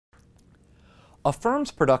A firm's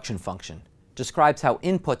production function describes how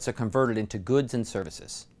inputs are converted into goods and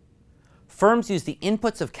services. Firms use the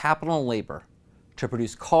inputs of capital and labor to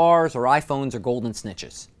produce cars or iPhones or golden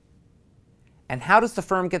snitches. And how does the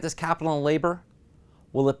firm get this capital and labor?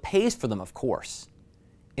 Well, it pays for them, of course.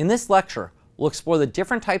 In this lecture, we'll explore the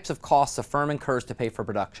different types of costs a firm incurs to pay for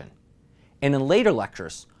production. And in later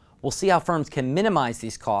lectures, we'll see how firms can minimize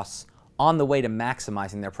these costs on the way to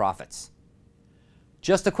maximizing their profits.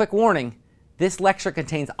 Just a quick warning, this lecture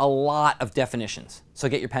contains a lot of definitions, so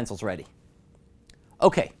get your pencils ready.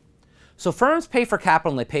 Okay, so firms pay for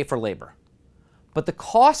capital and they pay for labor. But the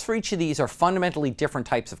costs for each of these are fundamentally different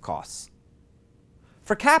types of costs.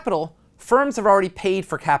 For capital, firms have already paid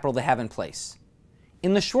for capital they have in place.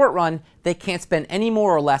 In the short run, they can't spend any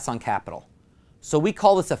more or less on capital. So we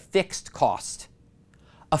call this a fixed cost.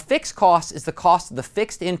 A fixed cost is the cost of the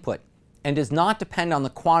fixed input and does not depend on the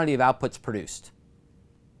quantity of outputs produced.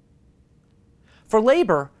 For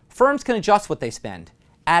labor, firms can adjust what they spend,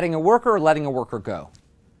 adding a worker or letting a worker go.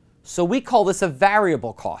 So we call this a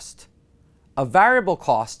variable cost. A variable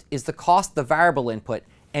cost is the cost of the variable input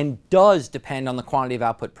and does depend on the quantity of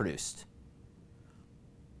output produced.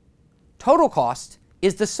 Total cost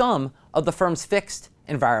is the sum of the firm's fixed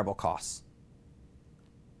and variable costs.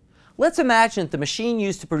 Let's imagine that the machine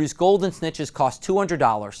used to produce golden snitches costs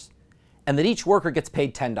 $200 and that each worker gets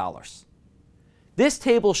paid $10. This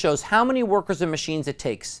table shows how many workers and machines it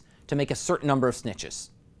takes to make a certain number of snitches.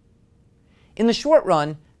 In the short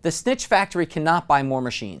run, the snitch factory cannot buy more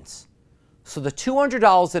machines. So the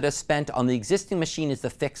 $200 that is spent on the existing machine is the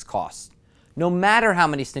fixed cost, no matter how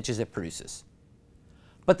many snitches it produces.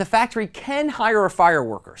 But the factory can hire or fire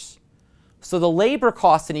workers. So the labor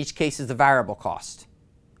cost in each case is the variable cost.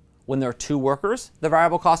 When there are 2 workers, the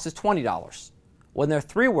variable cost is $20. When there are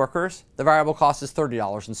 3 workers, the variable cost is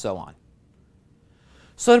 $30, and so on.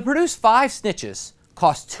 So to produce 5 snitches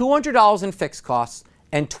costs $200 in fixed costs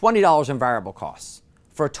and $20 in variable costs,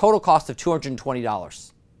 for a total cost of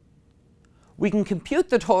 $220. We can compute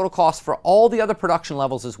the total cost for all the other production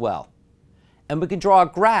levels as well. And we can draw a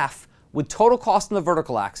graph with total cost on the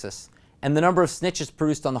vertical axis and the number of snitches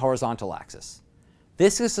produced on the horizontal axis.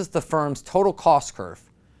 This is the firm's total cost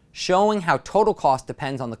curve, showing how total cost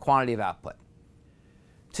depends on the quantity of output.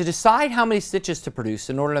 To decide how many snitches to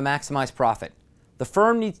produce in order to maximize profit, the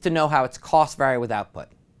firm needs to know how its costs vary with output.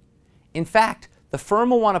 In fact, the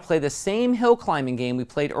firm will want to play the same hill climbing game we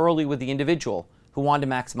played early with the individual who wanted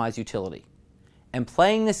to maximize utility. And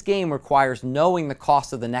playing this game requires knowing the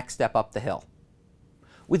cost of the next step up the hill.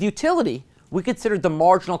 With utility, we considered the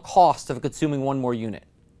marginal cost of consuming one more unit.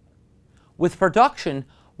 With production,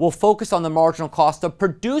 we'll focus on the marginal cost of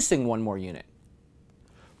producing one more unit.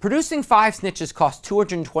 Producing 5 snitches costs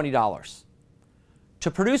 $220. To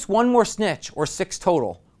produce one more snitch, or 6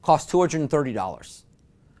 total, costs $230.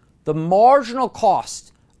 The marginal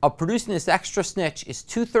cost of producing this extra snitch is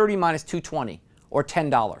 $230 minus $220, or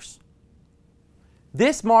 $10.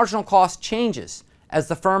 This marginal cost changes as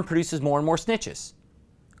the firm produces more and more snitches.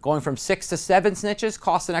 Going from 6 to 7 snitches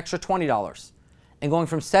costs an extra $20, and going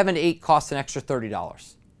from 7 to 8 costs an extra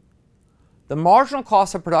 $30. The marginal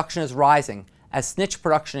cost of production is rising as snitch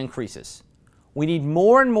production increases. We need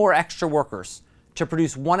more and more extra workers to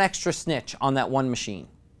produce one extra snitch on that one machine.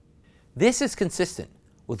 This is consistent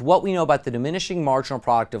with what we know about the diminishing marginal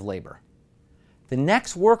product of labor. The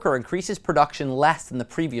next worker increases production less than the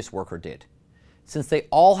previous worker did, since they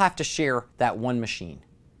all have to share that one machine.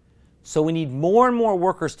 So we need more and more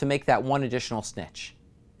workers to make that one additional snitch,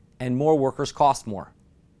 and more workers cost more.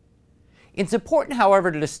 It's important,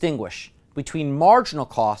 however, to distinguish between marginal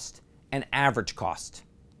cost and average cost.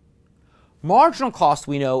 Marginal cost,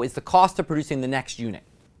 we know, is the cost of producing the next unit.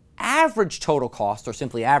 Average total cost, or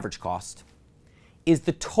simply average cost, is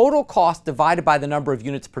the total cost divided by the number of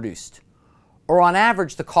units produced, or on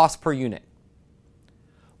average the cost per unit.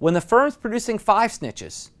 When the firm's producing 5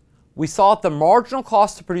 snitches, we saw that the marginal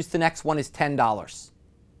cost to produce the next one is $10.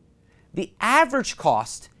 The average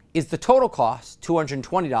cost is the total cost,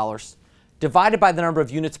 $220, divided by the number of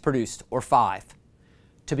units produced, or 5,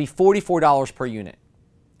 to be $44 per unit.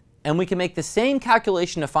 And we can make the same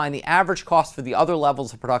calculation to find the average cost for the other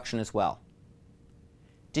levels of production as well.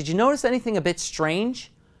 Did you notice anything a bit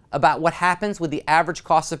strange about what happens with the average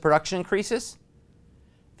cost of production increases?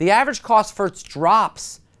 The average cost first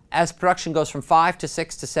drops as production goes from 5 to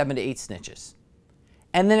 6 to 7 to 8 snitches.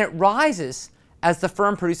 And then it rises as the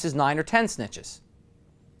firm produces 9 or 10 snitches.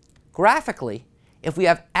 Graphically, if we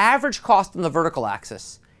have average cost on the vertical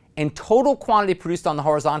axis and total quantity produced on the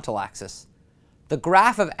horizontal axis, the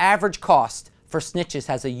graph of average cost for snitches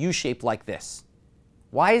has a U shape like this.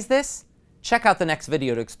 Why is this? Check out the next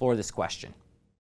video to explore this question.